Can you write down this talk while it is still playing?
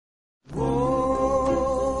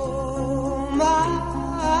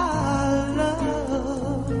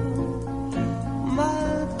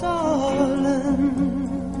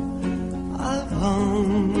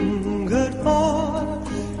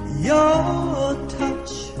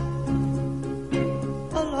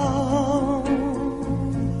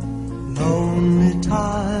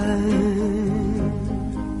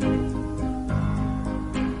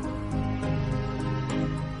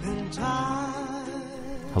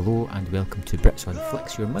Hello and welcome to Brits on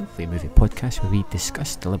Flicks, your monthly movie podcast where we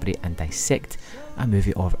discuss, deliberate and dissect a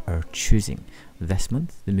movie of our choosing. This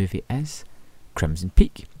month the movie is Crimson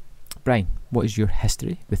Peak. Brian, what is your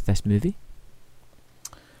history with this movie?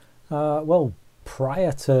 Well,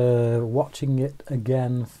 prior to watching it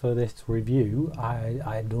again for this review, I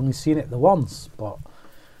had only seen it the once, but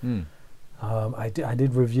I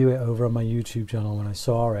did review it over on my YouTube channel when I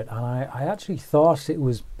saw it, and I actually thought it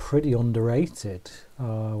was pretty underrated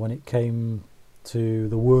when it came to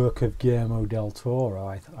the work of Guillermo del Toro.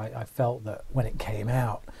 I felt that when it came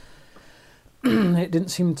out, it didn't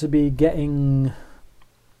seem to be getting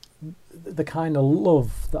the kind of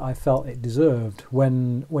love that I felt it deserved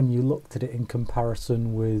when you looked at it in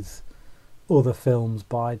comparison with other films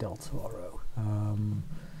by del Toro.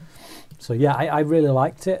 So yeah, I really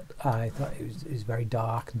liked it. I thought it was very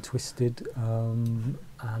dark and twisted, and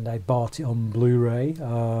I bought it on Blu-ray,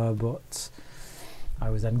 but I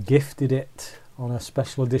was then gifted it on a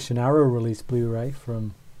special edition Arrow release Blu-ray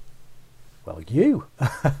from, well, you.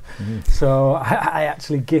 So I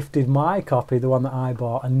actually gifted my copy, the one that I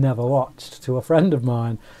bought and never watched, to a friend of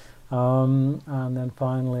mine, and then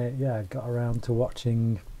finally, yeah, got around to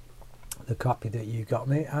watching the copy that you got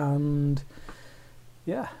me, and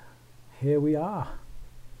yeah, here we are.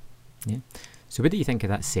 Yeah. So what do you think of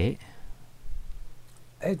that set?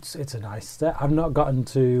 It's a nice set. I've not gotten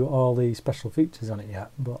to all the special features on it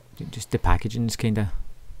yet, but Just the packaging's kind of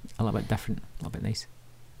a little bit different, a little bit nice.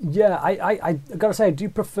 yeah, I gotta say, do you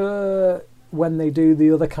prefer when they do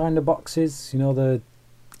the other kind of boxes? You know, the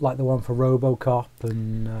one for RoboCop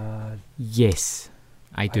and Yes,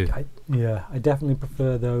 I do. I definitely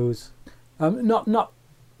prefer those. Not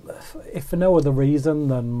if for no other reason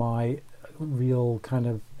than my real kind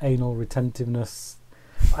of anal retentiveness.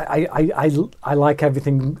 I like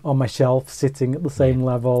everything on my shelf sitting at the same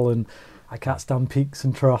level, and I can't stand peaks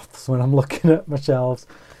and troughs when I'm looking at my shelves.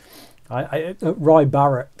 Roy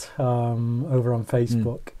Barrett over on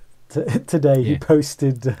Facebook today, he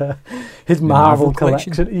posted his Marvel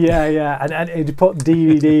collection. Yeah, and he put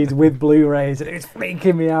DVDs with Blu-rays, and it was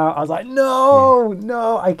freaking me out. I was like,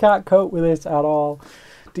 no, I can't cope with this at all.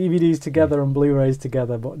 DVDs together and Blu-rays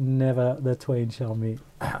together, but never the twain shall meet.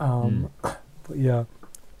 But yeah,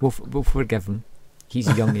 we'll forgive him.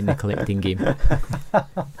 He's young in the collecting game.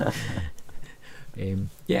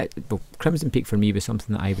 Yeah, well, Crimson Peak for me was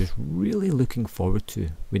something that I was really looking forward to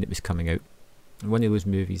when it was coming out. One of those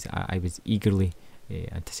movies I was eagerly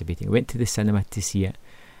anticipating. I went to the cinema to see it,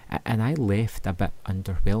 and I left a bit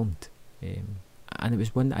underwhelmed. And it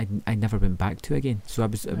was one that I never went back to again. So I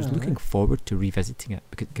was looking forward to revisiting it,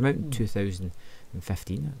 because it came out in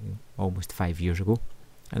 2015, almost 5 years ago,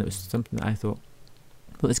 and it was something that I thought,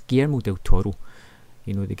 well, it's Guillermo del Toro.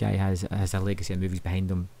 You know, the guy has a legacy of movies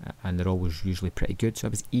behind him, and they're always usually pretty good. So I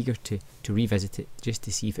was eager to revisit it, just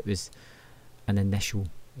to see if it was an initial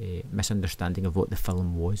misunderstanding of what the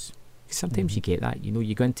film was. Sometimes you get that, you know,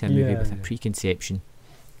 you go into a movie with a preconception.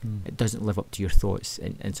 It doesn't live up to your thoughts,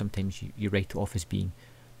 and sometimes you write it off as being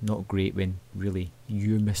not great when really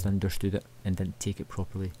you misunderstood it and didn't take it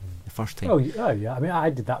properly the first time. Oh yeah. I mean, I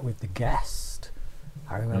did that with The Guest.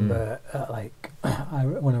 I remember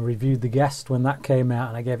when I reviewed The Guest when that came out,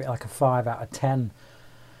 and I gave it like a 5 out of 10.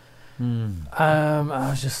 I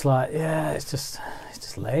was just like, yeah, it's just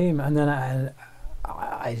lame. And then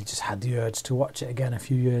I just had the urge to watch it again a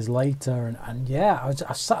few years later, and yeah,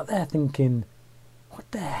 I sat there thinking, what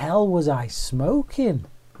the hell was I smoking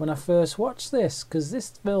when I first watched this? Because this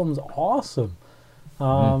film's awesome.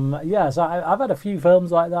 Yeah, so I've had a few films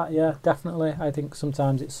like that, yeah, definitely. I think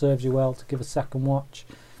sometimes it serves you well to give a second watch.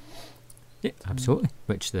 Yeah, absolutely,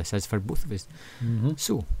 which this is for both of us.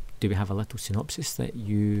 So, do we have a little synopsis that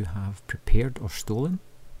you have prepared or stolen?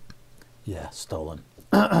 Yeah, stolen.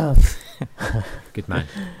 Good man.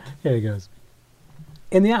 Here he goes.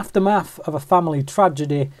 In the aftermath of a family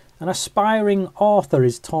tragedy, an aspiring author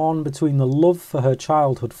is torn between the love for her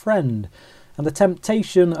childhood friend and the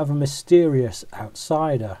temptation of a mysterious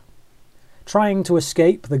outsider. Trying to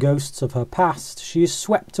escape the ghosts of her past, she is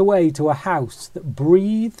swept away to a house that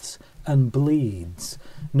breathes and bleeds,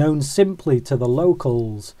 known simply to the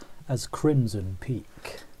locals as Crimson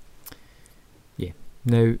Peak. Yeah.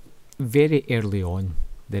 Now, very early on,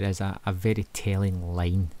 there is a very telling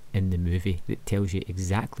line in the movie that tells you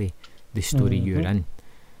exactly the story you're in.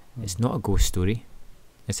 It's not a ghost story,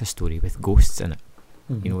 it's a story with ghosts in it.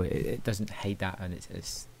 You know, it doesn't hide that, and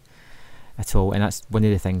it's at all. And that's one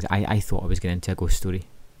of the things I thought I was getting into a ghost story,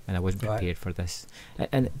 and I wasn't prepared for this.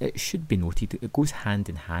 And it should be noted, it goes hand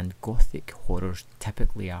in hand. Gothic horrors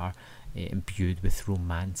typically are imbued with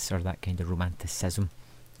romance or that kind of romanticism.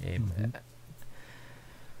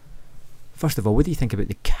 First of all, what do you think about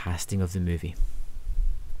the casting of the movie?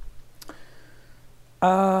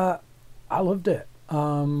 I loved it.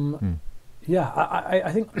 Yeah,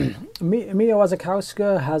 I think Mia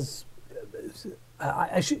Wasikowska has.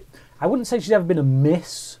 I wouldn't say she's ever been a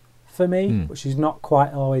miss for me, but she's not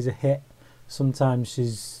quite always a hit. Sometimes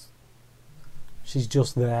she's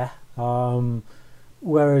just there.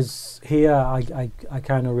 Whereas here, I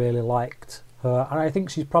kind of really liked her, and I think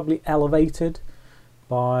she's probably elevated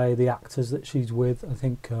by the actors that she's with. I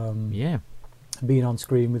think being on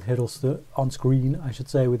screen with Hiddleston,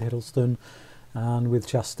 with Hiddleston and with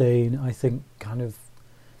Chastain, I think kind of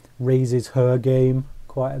raises her game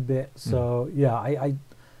quite a bit. So yeah, I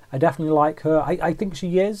definitely like her. I think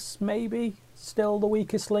she is maybe still the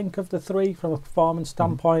weakest link of the three from a performance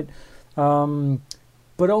standpoint,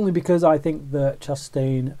 but only because I think that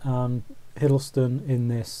Chastain and Hiddleston in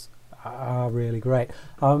this are really great.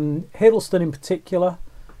 Hiddleston in particular,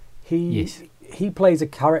 he plays a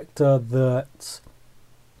character that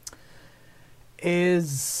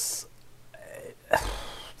is,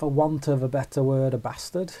 for want of a better word, a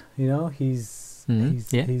bastard. You know, he's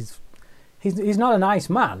not a nice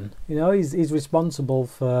man. You know, he's responsible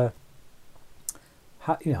for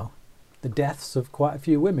the deaths of quite a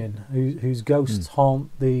few women whose ghosts haunt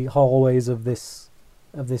the hallways of this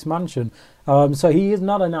mansion. So he is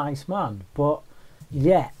not a nice man, but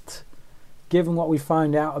yet, given what we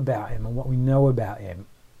find out about him and what we know about him,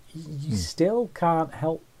 you still can't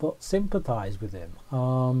help but sympathise with him.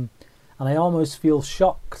 And I almost feel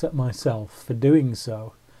shocked at myself for doing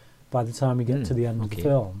so by the time we get to the end of the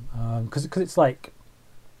film. Because it's like,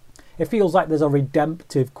 it feels like there's a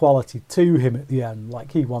redemptive quality to him at the end.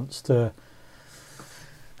 Like he wants to,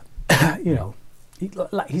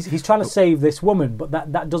 he's trying to save this woman, but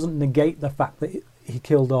that doesn't negate the fact that he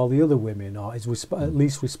killed all the other women, or is at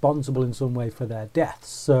least responsible in some way for their deaths.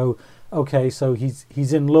 So, so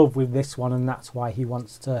he's in love with this one, and that's why he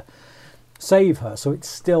wants to save her. So it's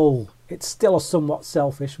still a somewhat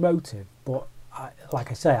selfish motive, but I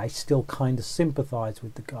still kind of sympathise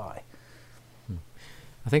with the guy.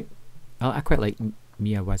 I think I quite like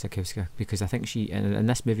Mia Wasikowska because I think she, in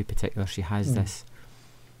this movie in particular, she has this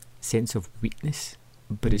sense of weakness,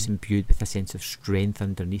 but it's imbued with a sense of strength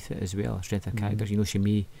underneath it as well, a strength of character. You know, she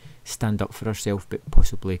may stand up for herself, but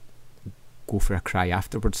possibly go for a cry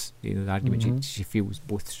afterwards. You know, the argument she feels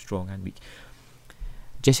both strong and weak.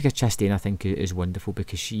 Jessica Chastain, I think, is wonderful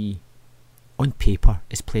because she, on paper,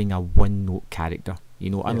 is playing a one-note character.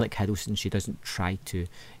 You know, unlike Hiddleston, she doesn't try to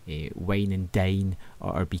wine and dine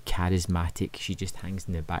or be charismatic. She just hangs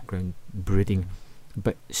in the background, brooding,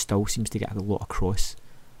 but still seems to get a lot across.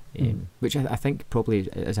 Which I think probably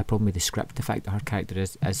is a problem with the script. The fact that her character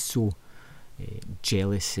is so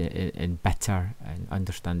jealous and bitter and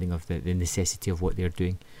understanding of the necessity of what they're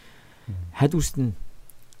doing. Hiddleston,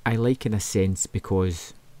 I like in a sense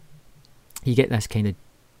because you get this kind of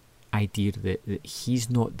idea that he's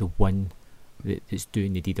not the one that's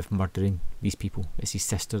doing the deed of murdering these people. It's his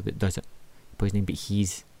sister that does it, poisoning, but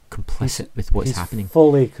he's complicit with what's happening.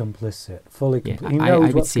 Fully complicit. He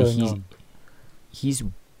knows what's going on. He's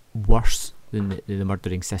worse than the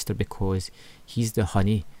murdering sister because he's the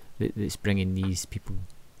honey that's bringing these people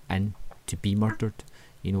in to be murdered.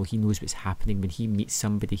 You know, he knows what's happening. When he meets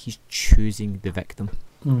somebody, he's choosing the victim.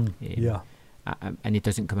 And he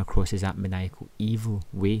doesn't come across as that maniacal, evil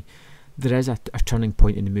way. There is a turning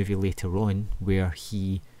point in the movie later on where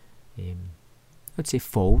he, I'd say,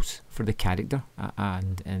 falls for the character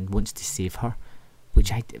and wants to save her,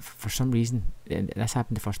 which for some reason, and this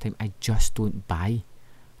happened the first time, I just don't buy.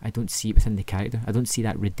 I don't see it within the character. I don't see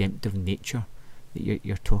that redemptive nature that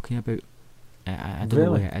you're talking about. I don't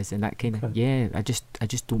know what it is, and that kind of I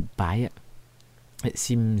just don't buy it. It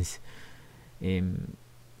seems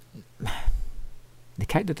the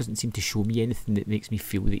character doesn't seem to show me anything that makes me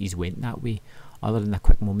feel that he's went that way, other than a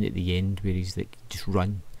quick moment at the end where he's like, just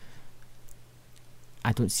run.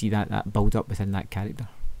 I don't see that build up within that character.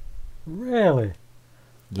 Really?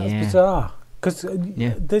 That's bizarre. Because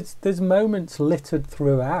there's moments littered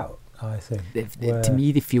throughout, I think. To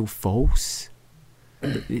me, they feel false.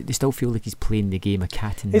 They still feel like he's playing the game of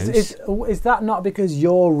cat and mouse. Is that not because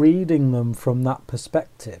you're reading them from that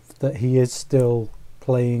perspective, that he is still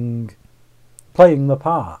playing the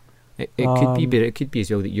part? It could be, but it could be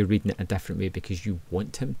as well that you're reading it a different way because you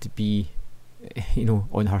want him to be,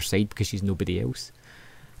 on her side because she's nobody else.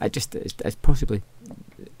 It's possibly,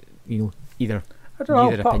 either. I don't know.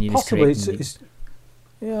 Neither opinion possibly is correct.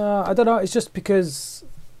 I don't know. It's just because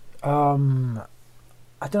I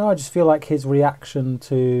don't know. I just feel like his reaction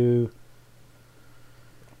to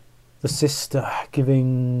the sister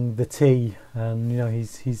giving the tea, and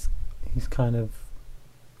he's he's kind of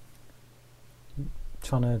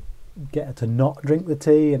trying to get her to not drink the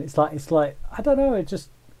tea, and it's like I don't know. It just,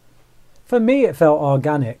 for me, it felt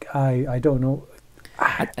organic. I don't know.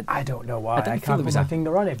 I don't know why. I can't put my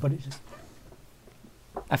finger on it, but it just.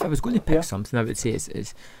 If I was going to pick something, I would say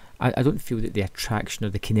it's I don't feel that the attraction or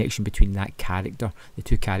the connection between that character, the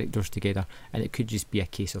two characters together, and it could just be a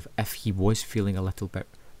case of if he was feeling a little bit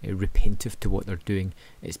repentive to what they're doing,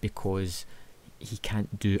 it's because he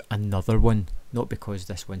can't do another one, not because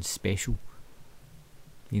this one's special.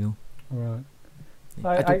 You know,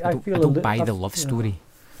 right? I don't buy the love story.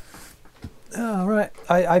 Oh, right.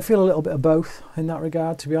 I feel a little bit of both in that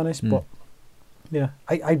regard, to be honest. But yeah,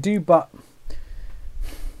 I do. But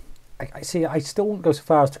I see. I still won't go so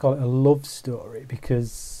far as to call it a love story,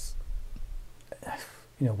 because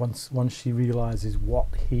once she realizes what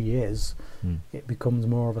he is, it becomes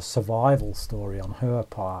more of a survival story on her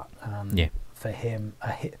part, and for him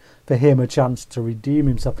a chance to redeem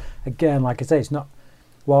himself. Again, like I say, it's not.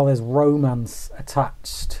 While there's romance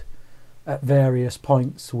attached at various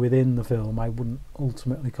points within the film, I wouldn't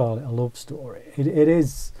ultimately call it a love story. It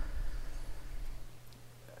is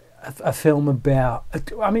a film about.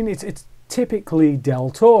 I mean, it's typically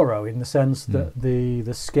Del Toro in the sense that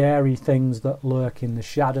the scary things that lurk in the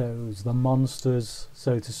shadows, the monsters,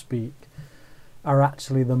 so to speak, are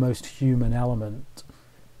actually the most human element,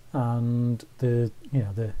 and the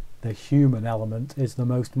human element is the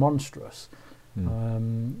most monstrous.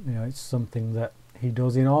 It's something that he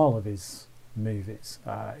does in all of his movies.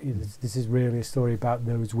 This is really a story about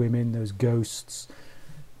those women, those ghosts,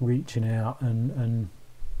 reaching out and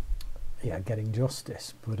getting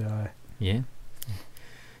justice. But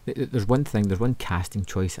there's one casting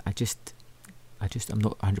choice I'm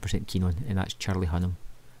not 100% keen on, and that's Charlie Hunnam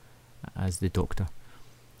as the Doctor.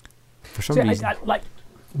 For some reason,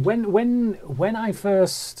 when I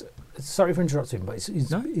first. Sorry for interrupting, but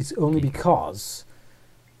it's only because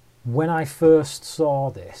when I first saw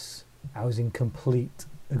this, I was in complete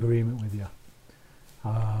agreement with you.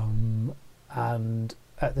 And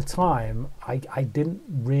at the time, I didn't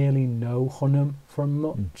really know Hunnam from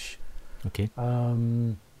much. Okay.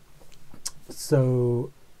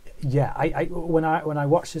 So, yeah, I when I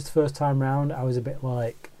watched this the first time round, I was a bit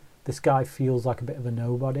like, this guy feels like a bit of a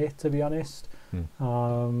nobody, to be honest.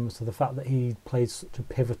 So the fact that he played such a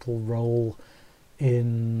pivotal role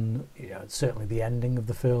in certainly the ending of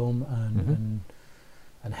the film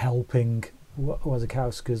and helping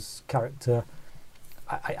Wazakowska's character,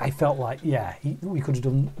 I felt like we could have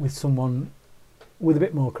done with someone with a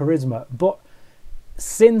bit more charisma. But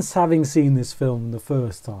since having seen this film the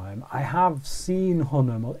first time, I have seen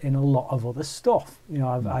Hunnam in a lot of other stuff.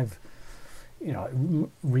 I've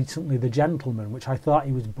recently The Gentleman, which I thought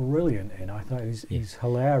he was brilliant in. I thought he's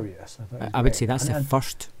hilarious. I would say that's the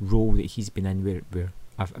first role that he's been in where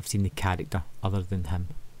I've seen the character other than him.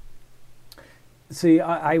 See,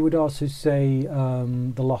 I would also say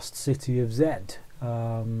The Lost City of Zed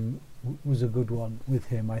was a good one with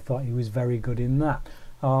him. I thought he was very good in that.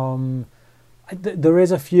 There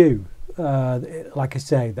is a few, like I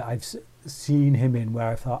say, that I've seen him in where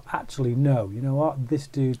I thought, actually, no, you know what, this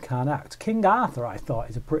dude can act. King Arthur, I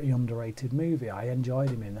thought, is a pretty underrated movie. I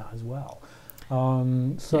enjoyed him in that as well.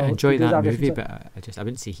 So I enjoy that movie, but I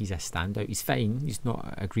wouldn't say he's a standout. He's fine. He's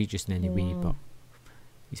not egregious in any way, but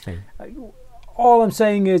he's fine. All I'm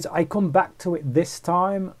saying is, I come back to it this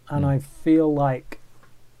time, and I feel like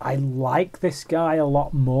I like this guy a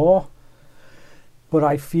lot more. But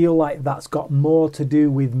I feel like that's got more to do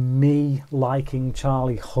with me liking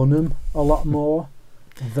Charlie Hunnam a lot more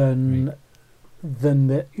than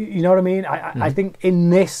the. You know what I mean? I think in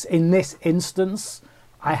this instance,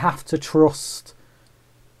 I have to trust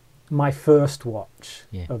my first watch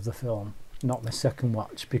of the film, not my second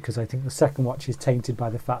watch, because I think the second watch is tainted by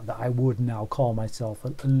the fact that I would now call myself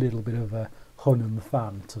a little bit of a Hunnam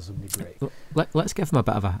fan to some degree. Let's give him a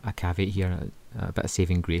bit of a caveat here, a bit of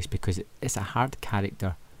saving grace, because it's a hard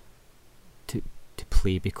character to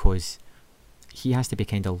play, because he has to be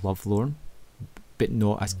kind of lovelorn, but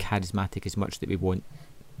not as charismatic as much that we want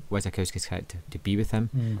Wazakowski's character to be with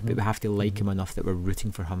him. But we have to like him enough that we're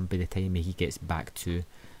rooting for him by the time he gets back to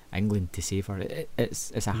England to save her.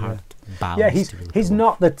 It's a hard balance. Yeah, he's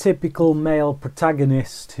not the typical male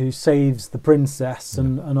protagonist who saves the princess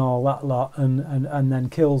and all that lot and then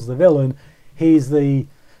kills the villain. He's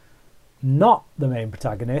not the main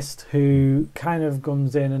protagonist who kind of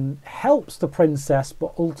comes in and helps the princess,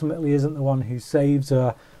 but ultimately isn't the one who saves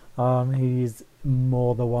her. He's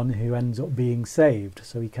more the one who ends up being saved.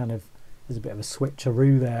 So he kind of there's a bit of a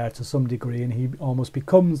switcheroo there to some degree, and he almost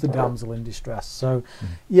becomes the damsel in distress. So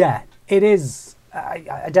yeah, it is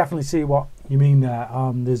I definitely see what you mean there.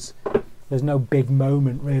 There's no big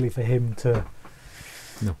moment really for him to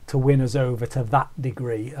win us over to that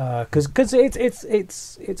degree, because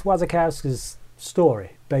it's Wasikowska's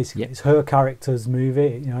story basically. It's her character's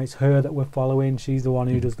movie. It's her that we're following. She's the one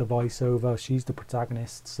who does the voiceover. She's the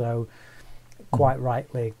protagonist. So quite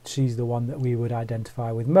rightly, she's the one that we would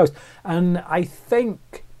identify with most. And I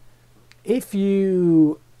think if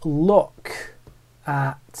you look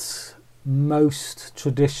at most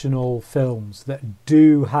traditional films that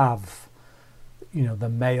do have, the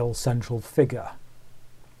male central figure,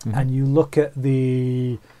 and you look at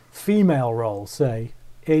the female role, say,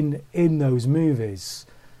 in those movies,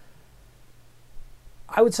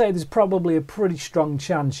 I would say there's probably a pretty strong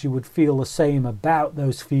chance you would feel the same about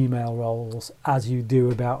those female roles as you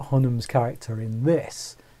do about Hunnam's character in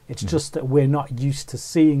this. It's just that we're not used to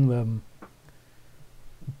seeing them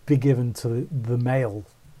be given to the male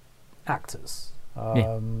actors.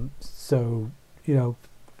 So,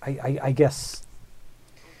 I guess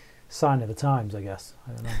sign of the times, I guess.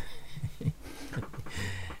 I don't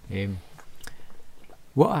know.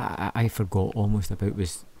 What I forgot almost about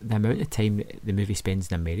was the amount of time that the movie spends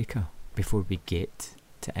in America before we get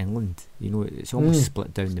to England. It's almost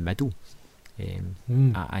split down the middle, and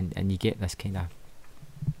you get this kind of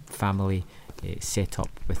family set up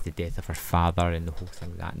with the death of her father and the whole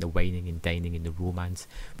thing, that and the whining and dining and the romance.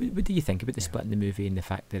 What do you think about the split in the movie and the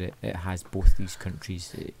fact that it has both these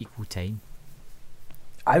countries at equal time?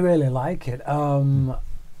 I really like it.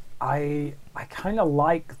 I kind of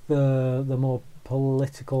like the more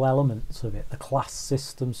political elements of it, the class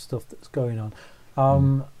system stuff that's going on,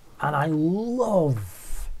 and I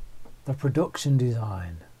love the production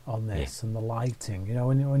design on this and the lighting.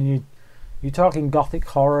 When you're talking Gothic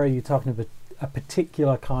horror, you're talking about a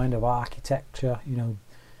particular kind of architecture.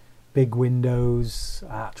 Big windows,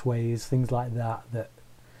 archways, things like that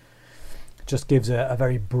just gives a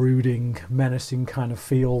very brooding, menacing kind of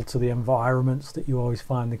feel to the environments that you always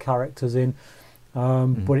find the characters in.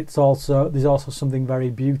 But there's also something very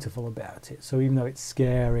beautiful about it. So even though it's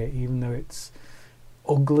scary, even though it's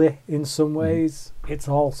ugly in some ways, it's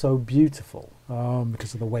also beautiful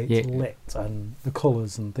because of the way it's lit and the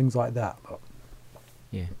colours and things like that. But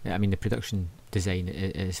I mean, the production design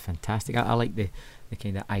is fantastic. I like the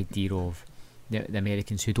kind of idea of the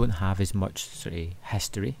Americans who don't have as much sort of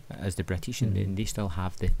history as the British, and they still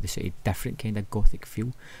have the sort of different kind of Gothic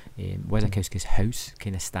feel. Wasikowska's house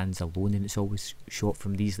kind of stands alone, and it's always shot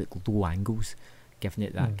from these low angles, giving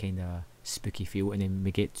it that kind of spooky feel. And then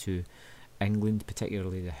we get to England,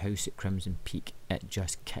 particularly the house at Crimson Peak, it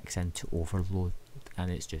just kicks into overload, and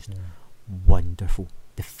it's just wonderful.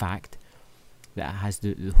 The fact that it has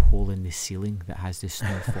the hole in the ceiling that has the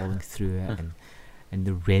snow falling through it, and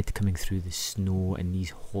the red coming through the snow, and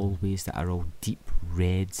these hallways that are all deep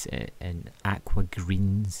reds and aqua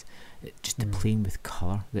greens, just the playing with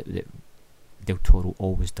colour that Del Toro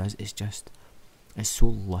always does. It's so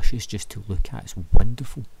luscious just to look at. It's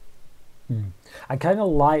wonderful. I kind of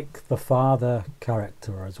like the father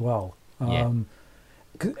character as well.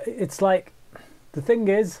 It's like, the thing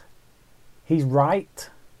is, he's right.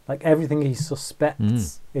 Like, everything he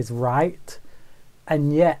suspects is right,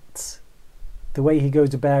 and yet the way he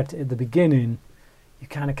goes about it at the beginning, you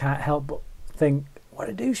kind of can't help but think, what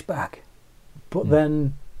a douchebag. But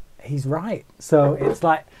then he's right. So it's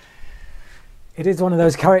like, it is one of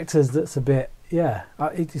those characters that's a bit,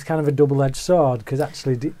 it's kind of a double-edged sword, because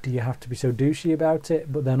actually do you have to be so douchey about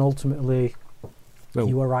it? But then ultimately,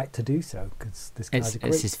 you were right to do so, because this guy's a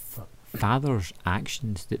creep. It's his father's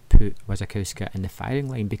actions that put Wasikowska in the firing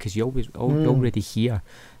line, because you already hear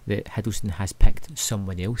that Hiddleston has picked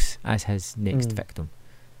someone else as his next victim,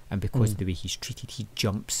 and because of the way he's treated, he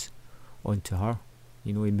jumps onto her.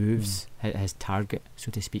 He moves his target,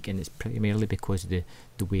 so to speak, and it's primarily because of the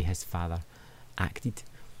way his father acted.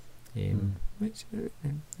 Which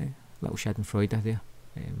little Schadenfreude there.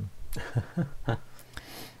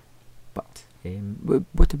 But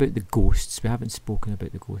what about the ghosts? We haven't spoken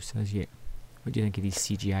about the ghosts as yet. What do you think of these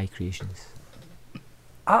CGI creations?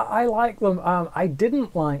 I like them. I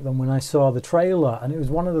didn't like them when I saw the trailer, and it was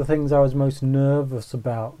one of the things I was most nervous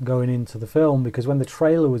about going into the film, because when the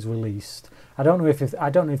trailer was released, I don't know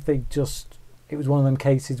if they just, it was one of them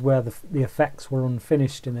cases where the effects were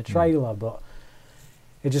unfinished in the trailer, but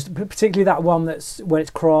it just, particularly that one that's when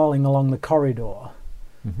it's crawling along the corridor,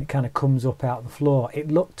 it kind of comes up out the floor. It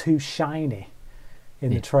looked too shiny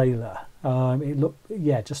in the trailer. It looked,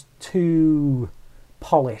 just too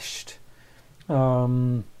polished.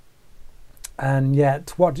 And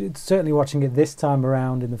certainly watching it this time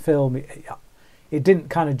around in the film, it didn't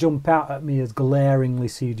kind of jump out at me as glaringly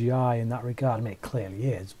CGI in that regard. I mean, it clearly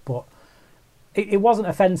is, but it wasn't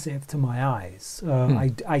offensive to my eyes.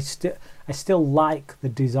 I still like the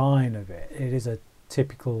design of it. It is a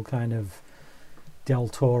typical kind of Del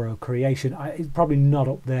Toro creation. It's probably not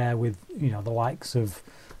up there with, you know, the likes of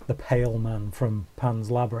the Pale Man from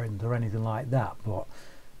Pan's Labyrinth or anything like that. But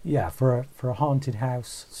yeah, for a haunted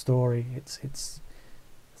house story, it's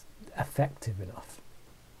effective enough.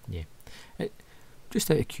 Yeah. Just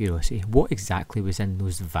out of curiosity, what exactly was in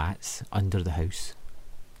those vats under the house?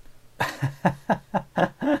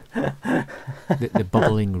 the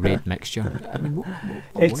bubbling red mixture. I mean,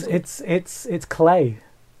 what it's clay.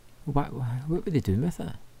 What were they doing with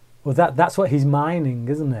it? Well, that's what he's mining,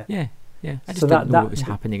 isn't it? Yeah. I just So didn't know that what was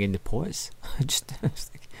happening in the pots. I was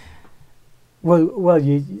like,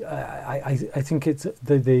 I think it's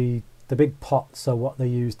the big pots are what they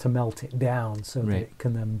use to melt it down, so that it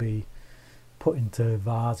can then be put into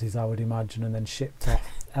vases, I would imagine, and then shipped off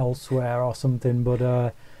elsewhere or something.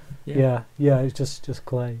 But it's just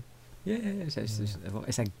clay. Yeah,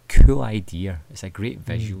 it's a cool idea. It's a great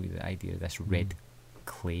visual. The idea of this red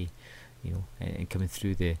clay, you know, and coming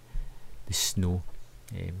through the snow.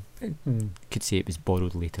 Could say it was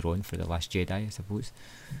borrowed later on for The Last Jedi, I suppose.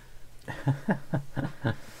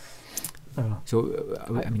 So,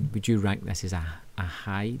 I mean, would you rank this as a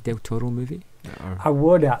high Del Toro movie? Or? I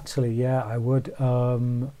would actually, yeah, I would. I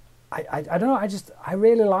don't know. I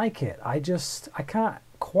really like it. I can't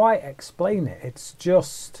quite explain it. It's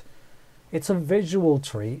a visual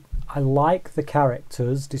treat. I like the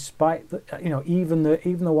characters, despite the, you know, even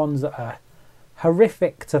the ones that are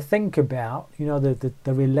horrific to think about. You know, the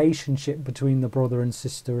relationship between the brother and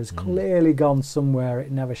sister has clearly gone somewhere it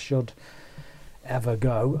never should ever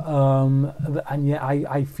go. And yet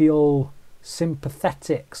I feel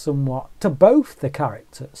sympathetic somewhat to both the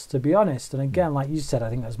characters, to be honest. And again, like you said, I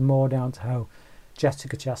think that's more down to how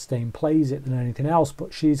Jessica Chastain plays it than anything else.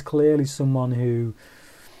 But she's clearly someone who,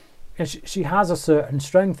 she has a certain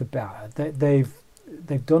strength about her. They've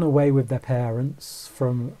done away with their parents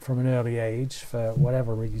from an early age for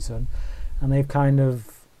whatever reason, and they've kind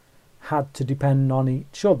of had to depend on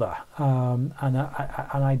each other. And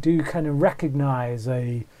I do kind of recognise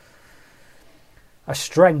a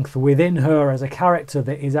strength within her as a character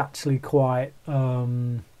that is actually quite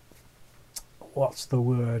what's the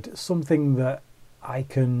word? Something that I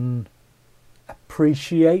can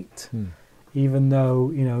appreciate. Even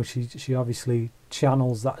though, you know, she obviously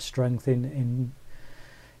channels that strength in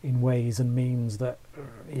ways and means that,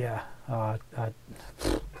 are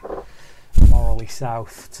morally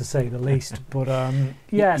south, to say the least. But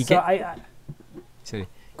you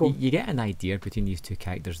get an idea between these two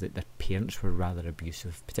characters that their parents were rather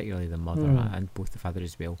abusive, particularly the mother and both the father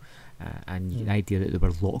as well, and the idea that they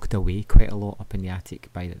were locked away quite a lot up in the attic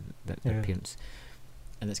by their parents.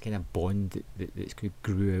 And this kind of bond that's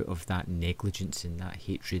grew out of that negligence and that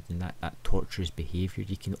hatred and that torturous behaviour.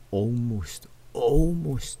 You can almost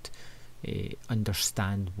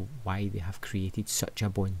understand why they have created such a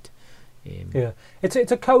bond. It's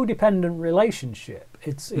a codependent relationship.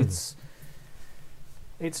 It's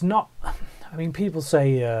not. I mean, people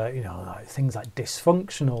say like things like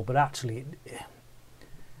dysfunctional, but actually,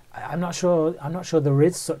 I'm not sure there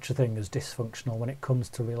is such a thing as dysfunctional when it comes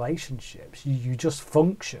to relationships. You just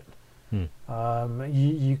function.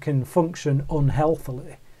 You can function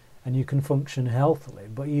unhealthily, and you can function healthily.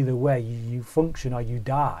 But either way, you function or you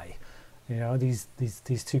die. You know, these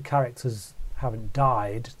two characters haven't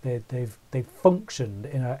died. They've functioned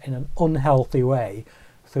in an unhealthy way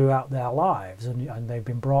throughout their lives, and they've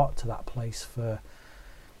been brought to that place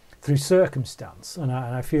through circumstance. And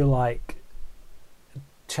I feel like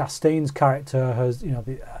Chastain's character has, you know,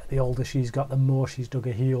 the older she's got, the more she's dug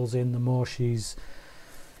her heels in, the more she's,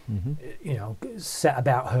 you know, set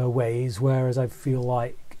about her ways. Whereas I feel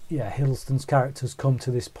like, Hiddleston's character's come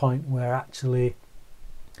to this point where actually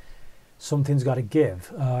something's got to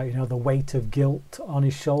give. You know, the weight of guilt on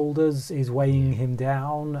his shoulders is weighing him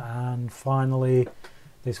down, and finally,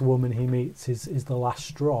 this woman he meets is the last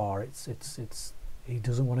straw. It's he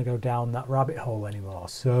doesn't want to go down that rabbit hole anymore.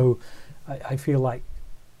 So I feel like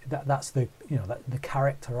that's the, you know, that the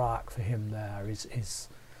character arc for him there is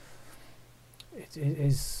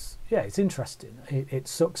it's interesting. It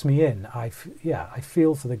sucks me in. I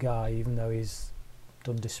feel for the guy, even though he's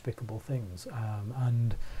done despicable things,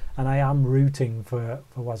 and I am rooting for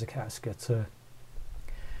Wasikowska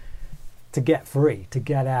to get free, to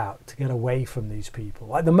get out, to get away from these people.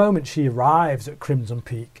 Like the moment she arrives at Crimson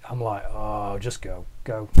Peak, I'm like, oh, just go,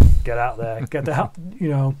 get out there, get out. You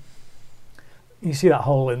know, you see that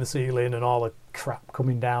hole in the ceiling and all the crap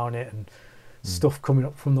coming down it, and stuff coming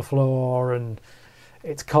up from the floor, and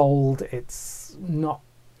it's cold. It's not.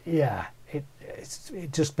 Yeah, it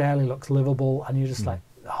just barely looks livable, and you're just like,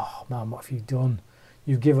 oh man, what have you done?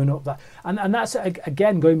 You've given up that, and that's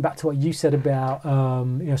again going back to what you said about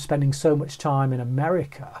spending so much time in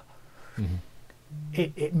America.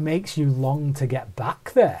 It makes you long to get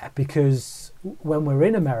back there, because when we're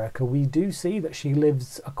in America, we do see that she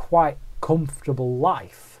lives a quite comfortable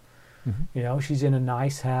life. You know, she's in a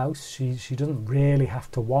nice house. She doesn't really have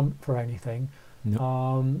to want for anything.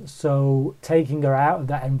 No. So taking her out of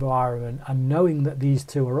that environment and knowing that these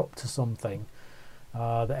two are up to something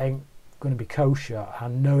that ain't going to be kosher,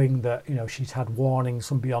 and knowing that, you know, she's had warnings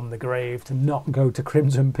from beyond the grave to not go to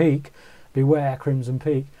Crimson Peak, beware Crimson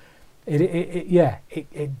Peak.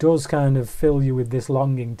 It does kind of fill you with this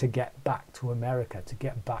longing to get back to America, to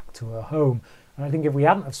get back to her home. And I think if we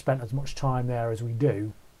hadn't have spent as much time there as we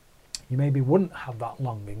do, you maybe wouldn't have that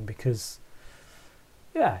longing, because,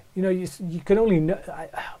 you can only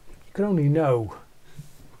know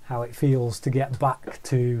how it feels to get back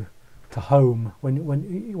to home when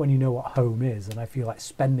you know what home is. And I feel like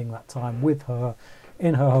spending that time with her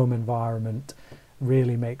in her home environment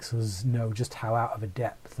really makes us know just how out of a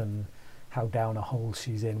depth and how down a hole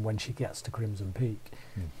she's in when she gets to Crimson Peak.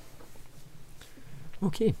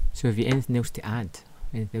 Okay, so have you anything else to add?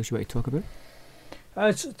 Anything else you want to talk about?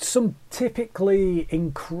 Some typically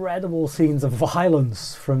incredible scenes of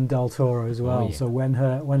violence from Del Toro as well. So when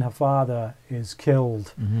her father is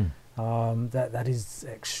killed, that is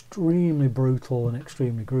extremely brutal and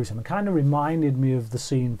extremely gruesome. It kind of reminded me of the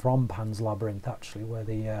scene from Pan's Labyrinth, actually, where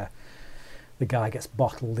the guy gets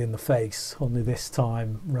bottled in the face, only this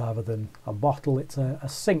time, rather than a bottle, it's a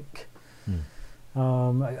sink.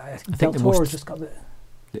 I think Del Toro's just got the...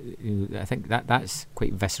 I think that's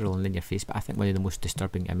quite visceral and in your face, but I think one of the most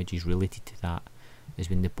disturbing images related to that is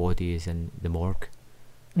when the body is in the morgue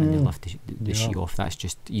and they lift the sheet off. That's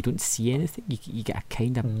just, you don't see anything. You get a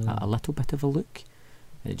kind of a little bit of a look,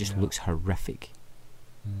 and it just looks horrific.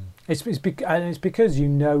 It's because you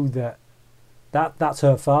know that's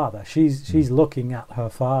her father. She's looking at her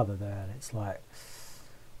father there, and it's like,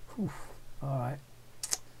 all right.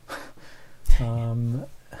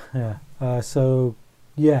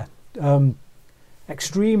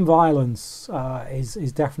 Extreme violence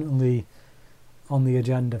is definitely on the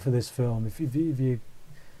agenda for this film. If you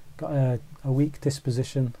got a weak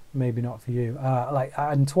disposition, maybe not for you.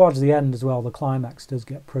 And towards the end as well, the climax does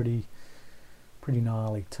get pretty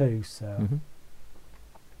gnarly too. So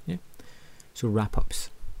So wrap-ups.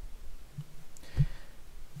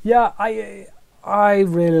 Yeah, I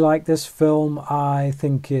really like this film. I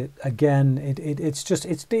think it's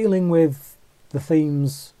dealing with the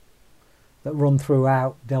themes that run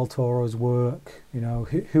throughout Del Toro's work. You know,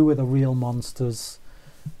 who are the real monsters?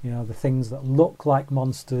 You know, the things that look like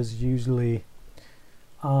monsters usually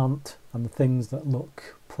aren't, and the things that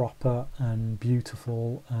look proper and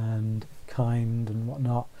beautiful and kind and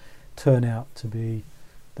whatnot turn out to be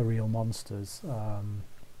the real monsters.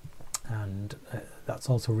 And that's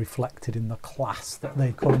also reflected in the class that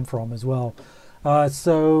they come from as well.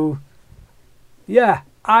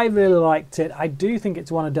 I really liked it. I do think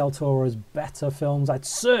it's one of Del Toro's better films. I'd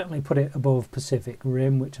certainly put it above Pacific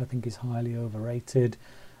Rim, which I think is highly overrated.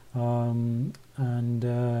 I'm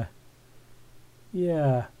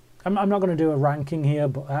not going to do a ranking here,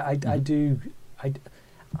 but I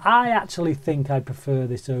actually think I prefer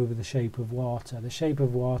this over The Shape of Water. The Shape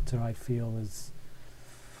of Water, I feel, is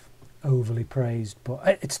overly praised,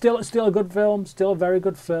 but it's still a good film, still a very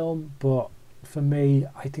good film. But for me,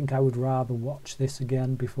 I think I would rather watch this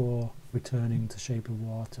again before returning to Shape of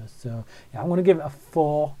Water. So I'm going to give it a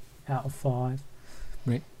 4 out of 5.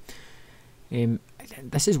 Right.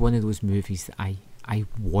 This is one of those movies that I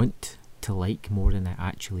want to like more than I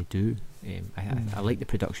actually do. I like the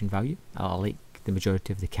production value. I like the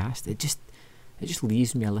majority of the cast. It just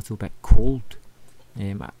leaves me a little bit cold.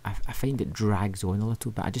 I find it drags on a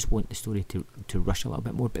little bit. I just want the story to rush a little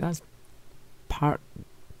bit more, but that's part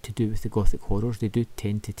to do with the Gothic horrors. They do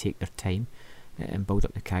tend to take their time and build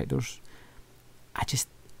up the characters.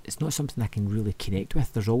 It's not something I can really connect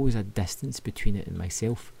with. There's always a distance between it and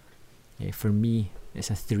myself. For me, it's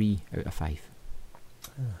a 3 out of 5.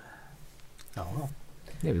 Oh well,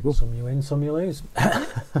 there we go. Some you win, some you lose.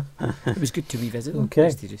 It was good to revisit them. Okay.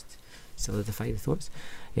 To just solidify the thoughts.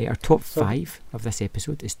 Our top 5 of this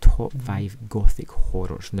episode is top 5 Gothic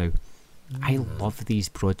horrors. Now, I love these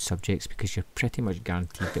broad subjects because you're pretty much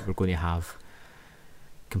guaranteed that we're going to have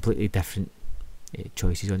completely different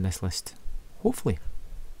choices on this list. Hopefully.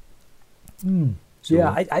 So,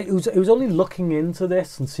 yeah, it was only looking into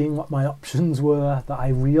this and seeing what my options were that I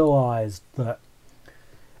realised that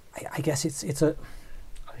I guess it's a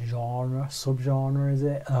genre, subgenre, is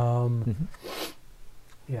it?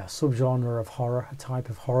 Yeah, subgenre of horror, a type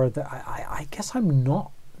of horror that I guess I'm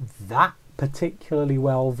not that particularly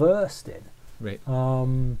well versed in. right.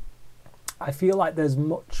 I feel like there's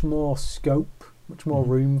much more scope, much more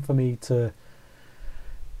room for me to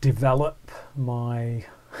develop my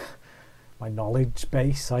knowledge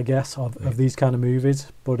base, I guess, of these kind of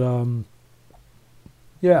movies. But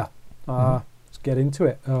yeah, let's get into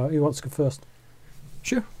it. Who wants to go first?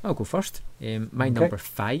 Sure, I'll go first. My Okay. number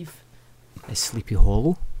 5 is Sleepy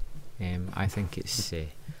Hollow. I think it's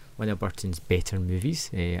one of Burton's better movies.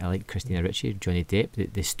 I like Christina Ricci, Johnny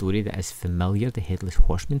Depp, the story that is familiar, The Headless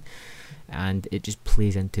Horseman, and it just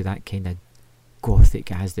plays into that kind of gothic.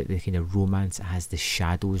 It has the kind of romance, it has the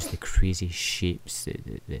shadows, the crazy shapes,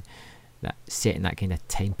 that set in that kind of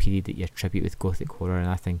time period that you attribute with gothic horror. And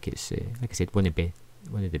I think it's, like I said, one of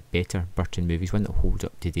the better Burton movies, one that holds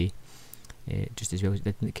up today, just as well as it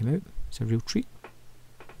did when it came out. It's a real treat.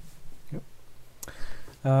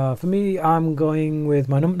 For me, I'm going with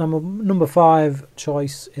my number 5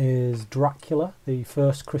 choice is Dracula, the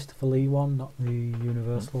first Christopher Lee one, not the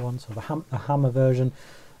Universal one, so the Hammer version.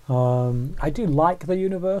 I do like the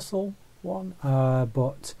Universal one,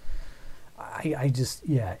 but I just,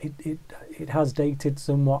 yeah, it has dated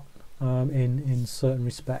somewhat in certain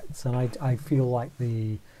respects, and I feel like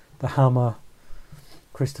the Hammer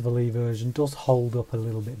Christopher Lee version does hold up a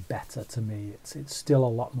little bit better to me. It's still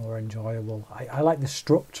a lot more enjoyable. I like the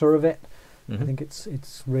structure of it. I think it's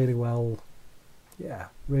really well,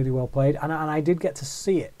 really well played. And I did get to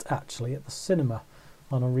see it actually at the cinema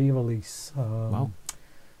on a re-release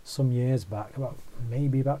some years back,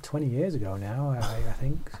 maybe about 20 years ago now, I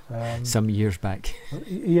think. Some years back.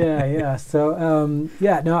 Yeah. So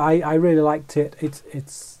no, I really liked it.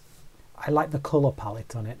 It's I like the colour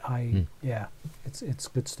palette on it. It's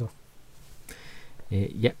good stuff.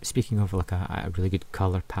 Yep, speaking of like a really good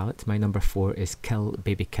colour palette, my number 4 is Kill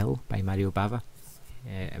Baby Kill by Mario Bava.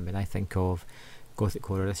 And when I think of gothic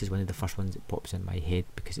horror, this is one of the first ones that pops in my head,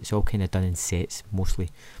 because it's all kind of done in sets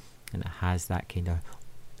mostly, and it has that kind of,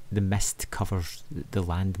 the mist covers the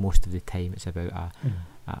land most of the time. It's about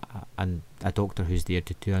a doctor who's there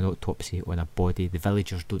to do an autopsy on a body. The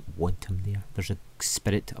villagers don't want him there. There's a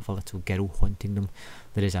spirit of a little girl haunting them.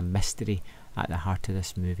 There is a mystery at the heart of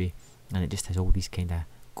this movie, and it just has all these kind of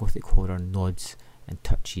gothic horror nods and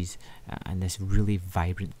touches, and this really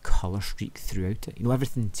vibrant colour streak throughout it. You know,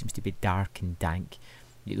 everything seems to be dark and dank,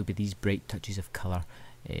 yet there'll be these bright touches of colour,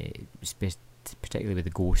 particularly with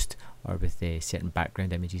the ghost or with certain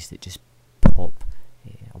background images that just pop.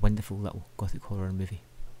 A wonderful little gothic horror movie.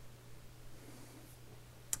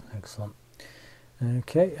 Excellent.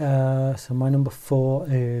 Okay, so my number 4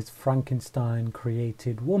 is Frankenstein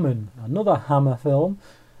Created Woman, another Hammer film,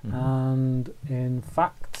 and in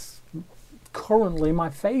fact, currently my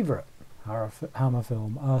favourite Hammer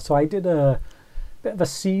film. So I did a bit of a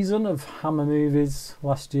season of Hammer movies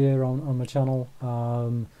last year on my channel,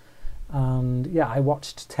 and yeah, I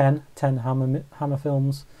watched 10 Hammer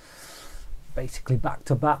films, basically back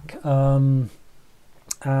to back.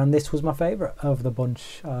 And this was my favourite of the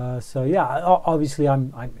bunch. So yeah, obviously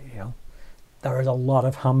I'm there is a lot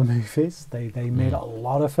of Hammer movies. They made a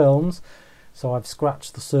lot of films, so I've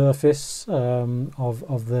scratched the surface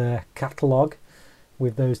of their catalogue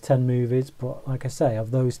with those 10 movies. But like I say,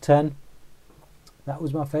 of those 10, that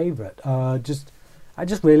was my favourite. I just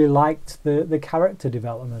really liked the character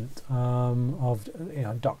development of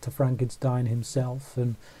Dr. Frankenstein himself,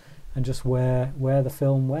 and just where the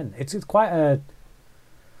film went. It's quite a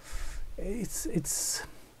it's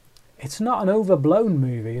not an overblown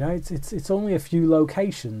movie, it's only a few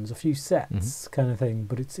locations, a few sets, kind of thing,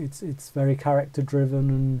 but it's very character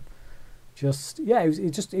driven, and just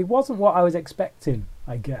it wasn't what I was expecting,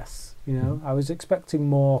 I guess. I was expecting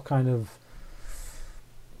more kind of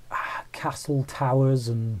castle towers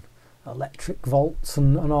and electric vaults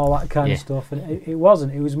and all that kind of stuff, and it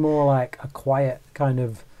wasn't. It was more like a quiet kind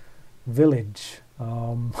of village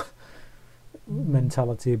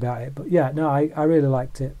mentality about it. But yeah, no, I really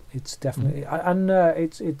liked it. It's definitely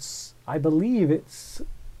it's I believe it's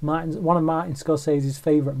one of Martin Scorsese's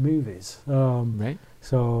favourite movies. Right.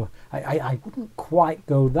 So I wouldn't quite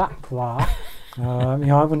go that far.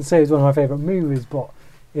 I wouldn't say it's one of my favourite movies, but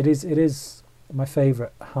it is my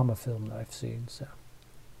favourite Hammer film that I've seen. So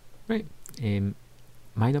right.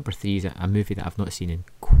 My number 3 is a movie that I've not seen in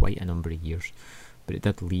quite a number of years, but it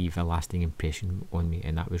did leave a lasting impression on me,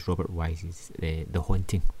 and that was Robert Wise's The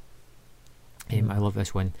Haunting. I love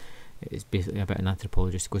this one. It's basically about an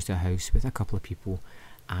anthropologist who goes to a house with a couple of people,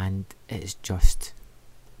 and it's just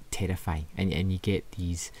terrifying. And you get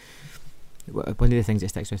these. One of the things that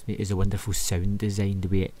sticks with me is the wonderful sound design, the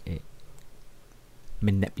way it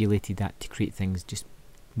manipulated that to create things just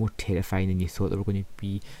more terrifying than you thought they were going to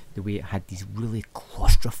be. The way it had these really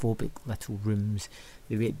claustrophobic little rooms,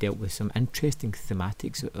 the way it dealt with some interesting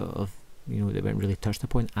thematics of that weren't really touched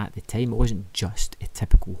upon at the time. It wasn't just a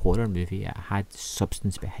typical horror movie, it had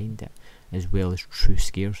substance behind it as well as true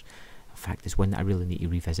scares. In fact, it's one that I really need to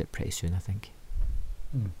revisit pretty soon, I think.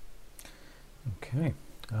 Okay.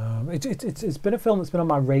 It's been a film that's been on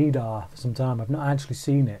my radar for some time. I've not actually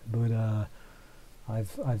seen it, but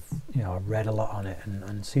I've read a lot on it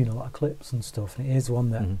and seen a lot of clips and stuff, and it is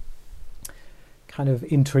one that kind of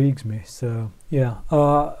intrigues me. So yeah,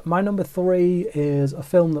 my number 3 is a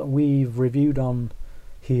film that we've reviewed on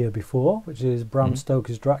here before, which is Bram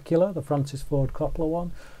Stoker's Dracula, the Francis Ford Coppola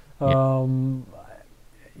one.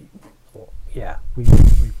 We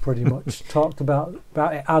pretty much talked about it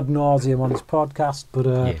ad nauseum on this podcast,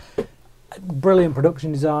 but brilliant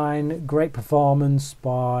production design, great performance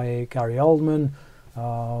by Gary Oldman,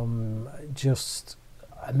 just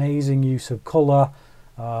amazing use of colour,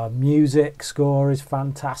 music score is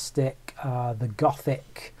fantastic, the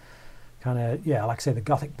gothic kind of like I say, the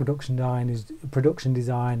gothic production design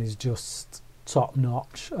is just top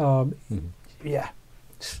notch.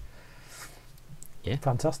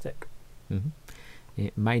 Fantastic.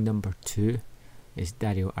 My number 2 is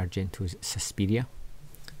Dario Argento's Suspiria,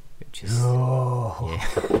 which is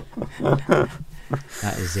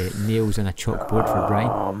that is nails on a chalkboard for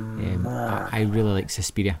Brian. I really like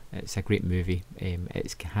Suspiria. It's a great movie.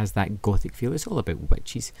 It has that gothic feel. It's all about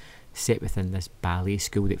witches set within this ballet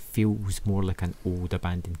school that feels more like an old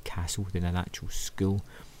abandoned castle than an actual school.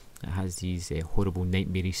 It has these horrible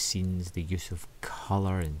nightmarish scenes, the use of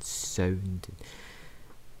colour and sound.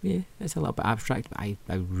 It's a little bit abstract, but I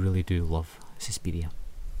really do love Suspiria.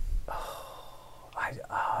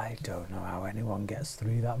 I don't know how anyone gets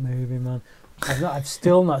through that movie, man. I've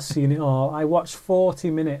still not seen it all. I watched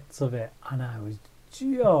 40 minutes of it, and I was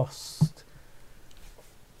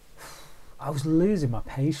losing my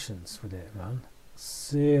patience with it, man.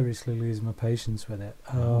 Seriously losing my patience with it.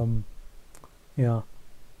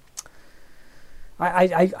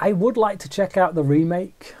 I would like to check out the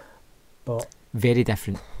remake, but very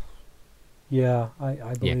different. Yeah,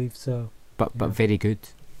 I believe so. But very good.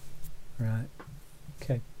 Right.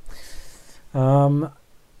 Okay.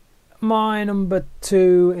 My number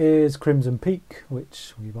 2 is Crimson Peak,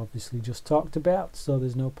 which we've obviously just talked about, so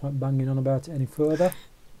there's no point banging on about it any further.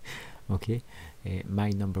 Okay. My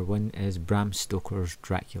number 1 is Bram Stoker's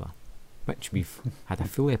Dracula, which we've had a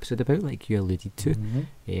full episode about, like you alluded to.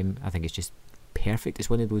 I think it's just perfect. It's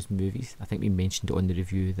one of those movies, I think we mentioned it on the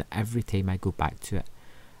review, that every time I go back to it,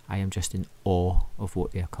 I am just in awe of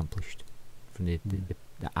what they accomplished. From the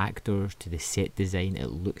actors to the set design, it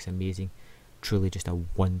looks amazing. Truly just a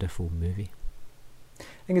wonderful movie. I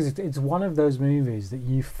think it's one of those movies that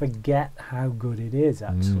you forget how good it is,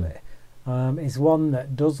 actually. It's one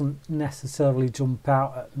that doesn't necessarily jump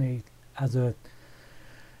out at me as a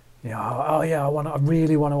I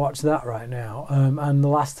really want to watch that right now. And the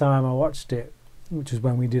last time I watched it, which was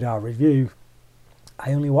when we did our review,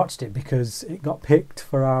 I only watched it because it got picked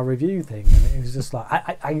for our review thing, and it was just like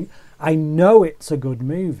I know it's a good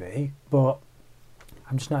movie, but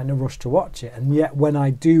I'm just not in a rush to watch it. And yet when I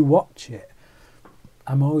do watch it,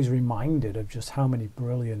 I'm always reminded of just how many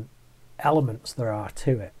brilliant elements there are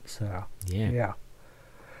to it. So yeah.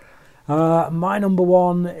 My number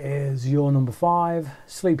 1 is your number 5,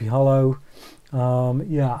 Sleepy Hollow.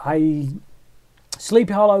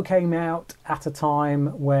 Sleepy Hollow came out at a time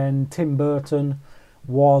when Tim Burton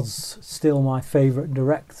was still my favourite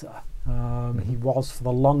director. He was for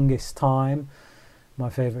the longest time my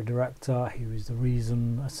favourite director. He was the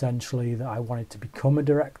reason essentially that I wanted to become a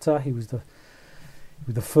director. He was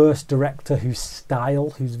the first director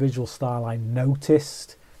whose visual style I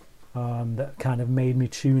noticed, that kind of made me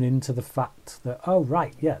tune into the fact that,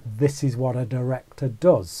 this is what a director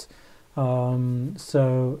does. Like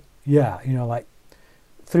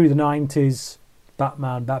through the 90s,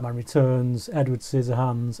 Batman Returns, Edward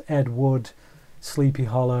Scissorhands, Ed Wood, Sleepy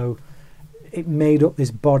Hollow, it made up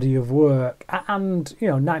this body of work. And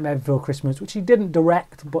Nightmare Before Christmas, which he didn't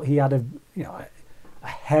direct, but he had a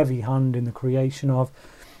heavy hand in the creation of.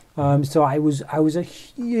 So I was a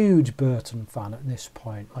huge Burton fan at this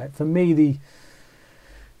point. Like, for me, the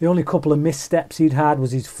only couple of missteps he'd had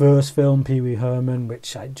was his first film, Pee Wee Herman,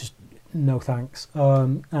 which I just no thanks,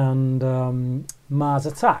 and Mars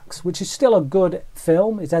Attacks, which is still a good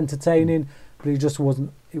film. It's entertaining, but it just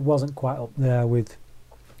wasn't. It wasn't quite up there with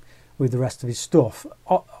the rest of his stuff,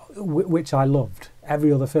 which I loved.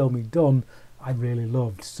 Every other film he'd done, I really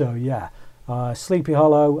loved. So yeah, Sleepy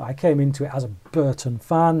Hollow. I came into it as a Burton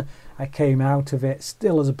fan. I came out of it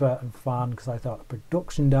still as a Burton fan because I thought the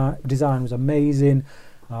production design was amazing.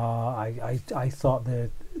 I thought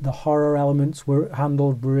the horror elements were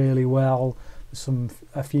handled really well.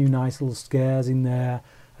 A few nice little scares in there.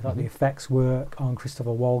 I thought the effects work on Christopher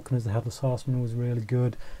Walken as the Headless Horseman was really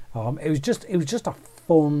good. It was just a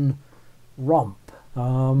fun romp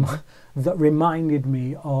that reminded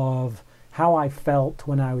me of how I felt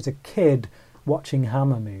when I was a kid watching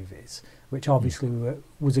Hammer movies, which obviously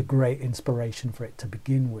was a great inspiration for it to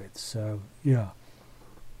begin with. So yeah,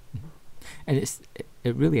 and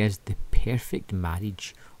it really is the perfect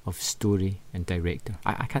marriage of story and director.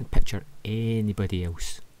 I can't picture anybody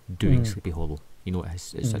else doing Sleepy Hollow. You know, it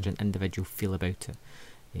has such an individual feel about it.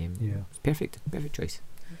 It's perfect choice.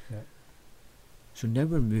 Yeah. So now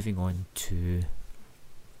we're moving on to,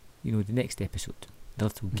 the next episode, the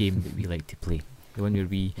little game that we like to play, the one where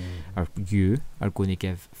you are going to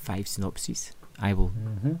give 5 synopses. I will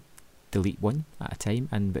delete one at a time,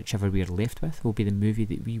 and whichever we are left with will be the movie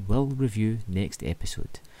that we will review next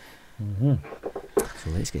episode. So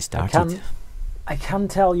let's get started. I can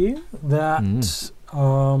tell you that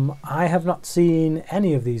I have not seen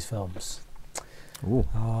any of these films.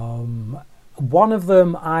 One of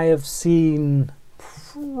them I have seen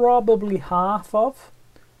probably half of,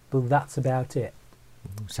 but that's about it.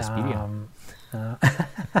 Suspiria.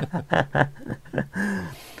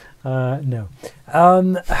 No.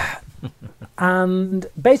 And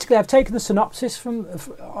basically I've taken the synopsis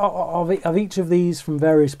of each of these from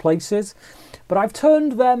various places, but I've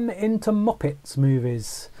turned them into Muppets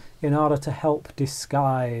movies in order to help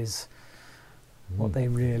disguise what they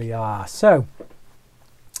really are. So,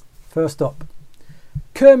 first up,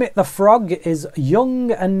 Kermit the Frog is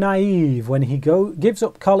young and naive when he gives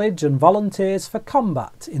up college and volunteers for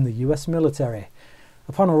combat in the US military.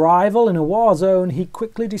 Upon arrival in a war zone, he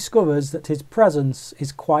quickly discovers that his presence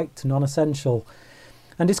is quite non-essential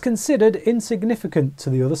and is considered insignificant to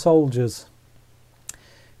the other soldiers.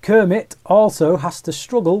 Kermit also has to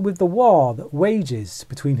struggle with the war that wages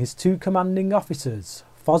between his 2 commanding officers,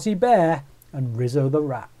 Fozzie Bear and Rizzo the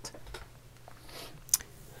Rat.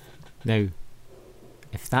 Now,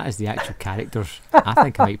 if that is the actual characters, I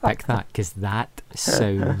think I might pick that, because that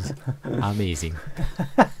sounds amazing.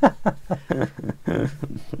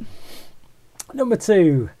 Number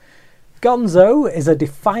 2. Gonzo is a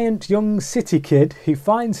defiant young city kid who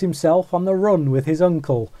finds himself on the run with his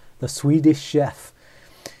uncle, the Swedish chef.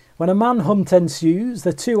 When a manhunt ensues,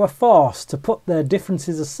 the two are forced to put their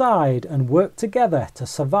differences aside and work together to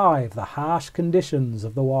survive the harsh conditions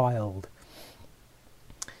of the wild.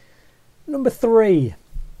 Number 3.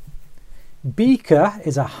 Beaker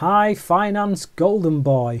is a high-finance golden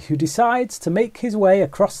boy who decides to make his way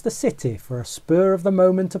across the city for a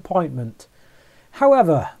spur-of-the-moment appointment.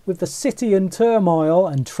 However, with the city in turmoil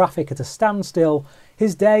and traffic at a standstill,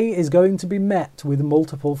 his day is going to be met with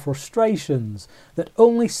multiple frustrations that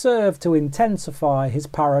only serve to intensify his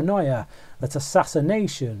paranoia that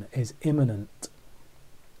assassination is imminent.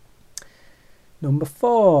 Number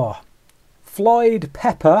 4. Floyd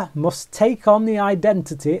Pepper must take on the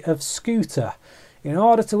identity of Scooter in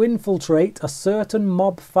order to infiltrate a certain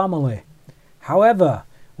mob family. However,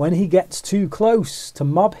 when he gets too close to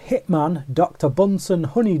mob hitman Dr. Bunsen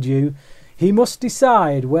Honeydew, he must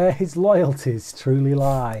decide where his loyalties truly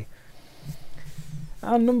lie.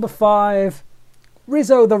 And number 5.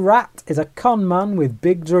 Rizzo the Rat is a con man with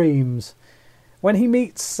big dreams. When he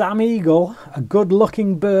meets Sam Eagle, a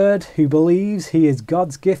good-looking bird who believes he is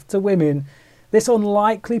God's gift to women, this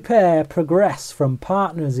unlikely pair progress from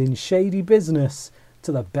partners in shady business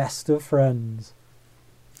to the best of friends.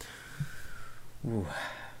 Ooh.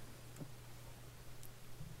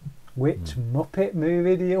 Which Muppet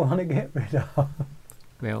movie do you want to get rid of?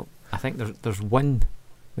 Well, I think there's one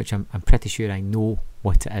which I'm pretty sure I know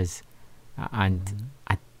what it is, and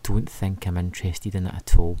I don't think I'm interested in it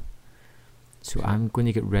at all. So I'm going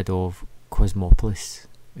to get rid of Cosmopolis,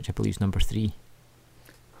 which I believe is number 3.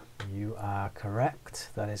 You are correct.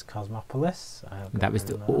 That is Cosmopolis. That was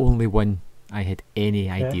the only one I had any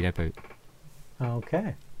idea about.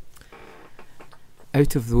 Okay.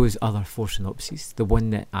 Out of those other 4 synopses, the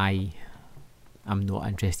one that I am not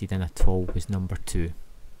interested in at all was number 2.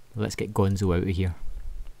 Let's get Gonzo out of here.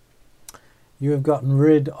 You have gotten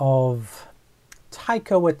rid of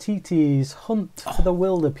Taika Waititi's Hunt for the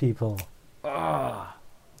Wilder People. Oh,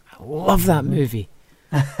 I love that movie.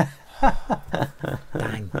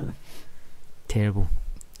 Dang. Terrible.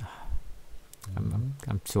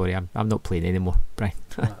 I'm sorry, I'm not playing anymore, Brian.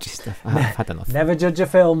 I've had enough. Never judge a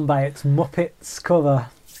film by its Muppets cover.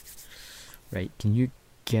 Right, can you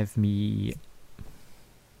give me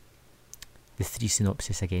the 3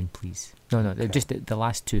 synopsis again, please? No, okay. Just the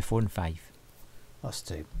last 2, 4 and 5. Last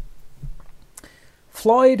 2.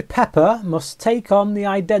 Floyd Pepper must take on the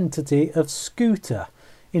identity of Scooter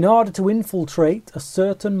in order to infiltrate a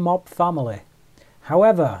certain mob family.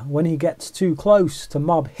 However, when he gets too close to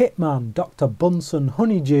mob hitman Dr. Bunsen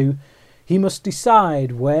Honeydew, he must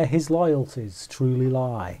decide where his loyalties truly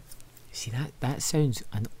lie. See, that sounds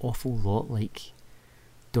an awful lot like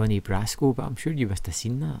Donnie Brasco, but I'm sure you must have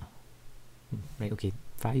seen that. Right, okay,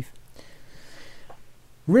 5.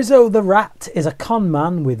 Rizzo the Rat is a con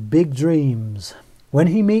man with big dreams. When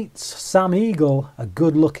he meets Sam Eagle, a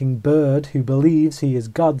good-looking bird who believes he is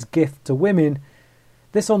God's gift to women,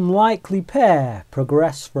 this unlikely pair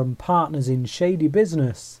progress from partners in shady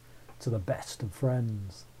business to the best of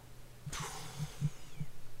friends.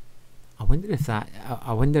 I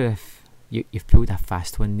wonder if you've pulled a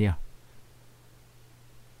fast one there.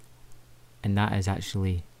 And that is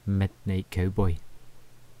actually Midnight Cowboy.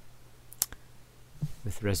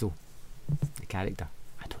 With Rizzo, the character.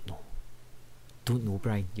 I don't know,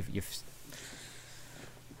 Brian. You've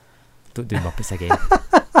don't do Muppets again.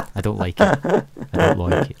 I don't like it.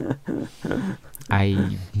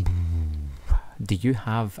 Do you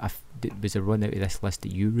have was there one out of this list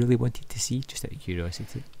that you really wanted to see, just out of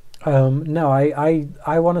curiosity? No,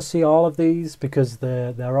 I want to see all of these because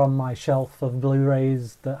they're on my shelf of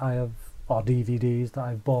Blu-rays that I have, or DVDs that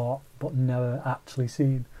I've bought but never actually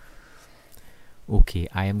seen. Okay,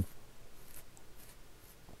 I am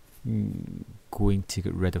going to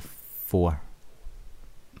get rid of 4.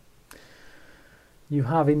 You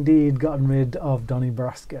have indeed gotten rid of Donnie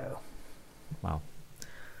Brasco. Wow.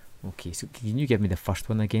 Okay, so can you give me the first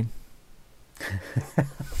one again?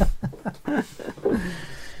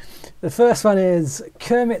 The first one is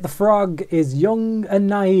Kermit the Frog is young and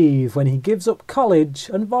naive when he gives up college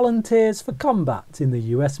and volunteers for combat in the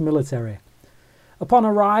US military. Upon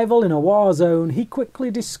arrival in a war zone, he quickly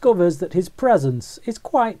discovers that his presence is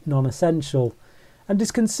quite non-essential and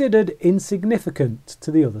is considered insignificant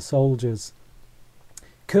to the other soldiers.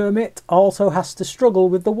 Kermit also has to struggle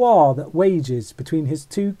with the war that wages between his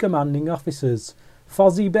 2 commanding officers,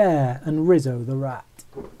 Fozzie Bear and Rizzo the Rat.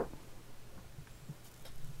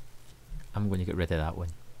 I'm going to get rid of that one.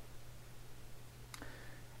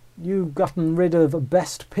 You've gotten rid of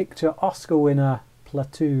Best Picture Oscar winner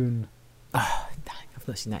Platoon. Oh, dang, I've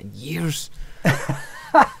not seen that in years.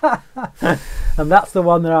 And that's the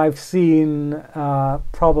one that I've seen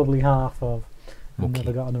probably half of. I've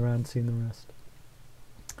never gotten around to seeing the rest.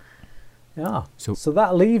 Yeah. So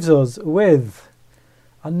that leaves us with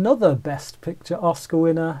another Best Picture Oscar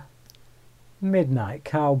winner, Midnight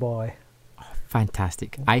Cowboy. Oh,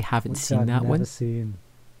 fantastic. I haven't seen that one. Seen.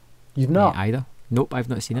 You've not? Either. Nope, I've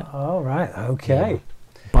not seen it. Oh, right. Okay. Yeah.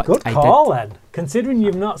 But good call then. Considering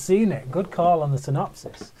you've not seen it, good call on the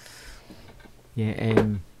synopsis. Yeah,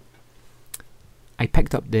 I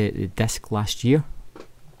picked up the disc last year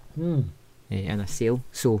in a sale,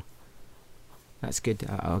 so that's good.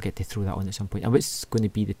 I'll get to throw that on at some point. And what's going to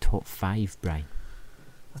be the top 5, Brian?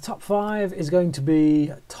 The top 5 is going to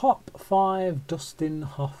be top 5 Dustin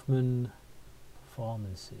Hoffman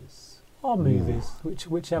performances or movies,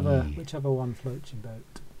 whichever one floats your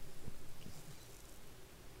boat.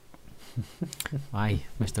 Why,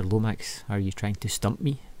 Mr. Lomax, are you trying to stump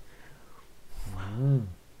me?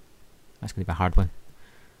 That's going to be a hard one.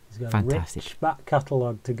 He's got fantastic. A rich back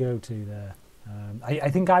catalogue to go to there. I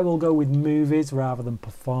think I will go with movies rather than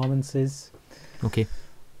performances. Okay.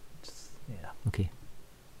 Yeah. Okay.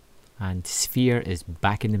 And Sphere is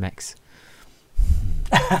back in the mix.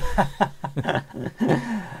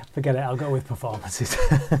 Forget it, I'll go with performances.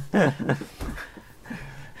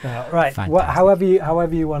 Right. However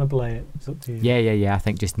you want to play it, it's up to you. Yeah. I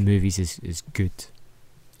think just movies is good.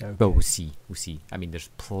 Okay. Well, we'll see. I mean, there's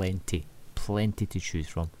plenty to choose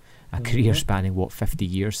from. A career spanning, 50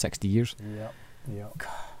 years, 60 years? Yep.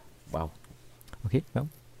 Wow. Okay, well,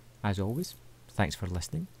 as always, thanks for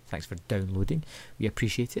listening. Thanks for downloading. We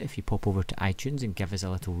appreciate it if you pop over to iTunes and give us a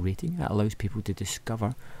little rating. That allows people to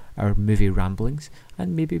discover our movie ramblings,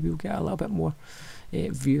 and maybe we'll get a little bit more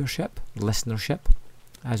viewership, listenership.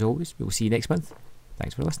 As always, we will see you next month.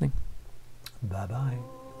 Thanks for listening. Bye-bye.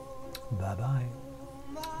 Bye-bye.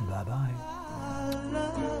 Bye-bye.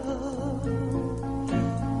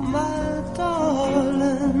 My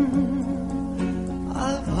darling,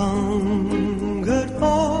 I've hungered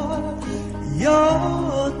for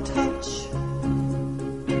your touch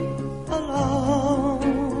along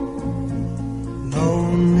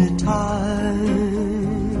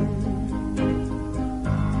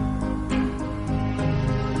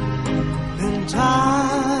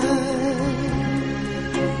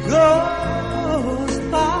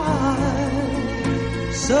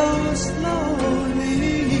so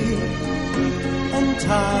slowly, and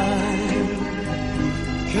time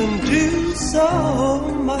can do so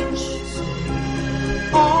much.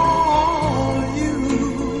 All you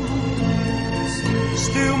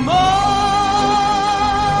still more.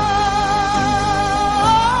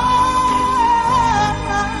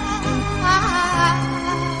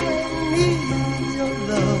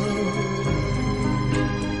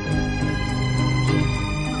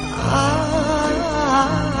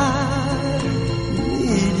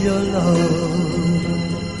 Your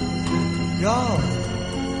love, God,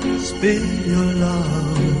 speak your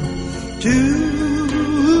love to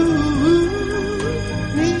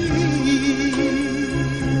me.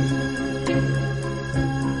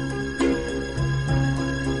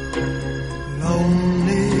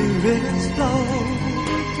 Lonely rivers flow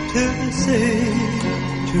to the sea,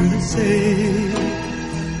 to the sea,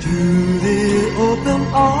 to the open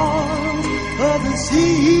arms of the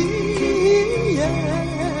sea.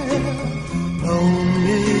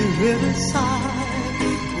 Lonely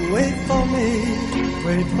riverside, wait for me,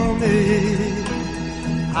 wait for me.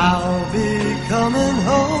 I'll be coming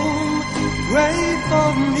home, wait for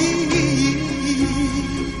me.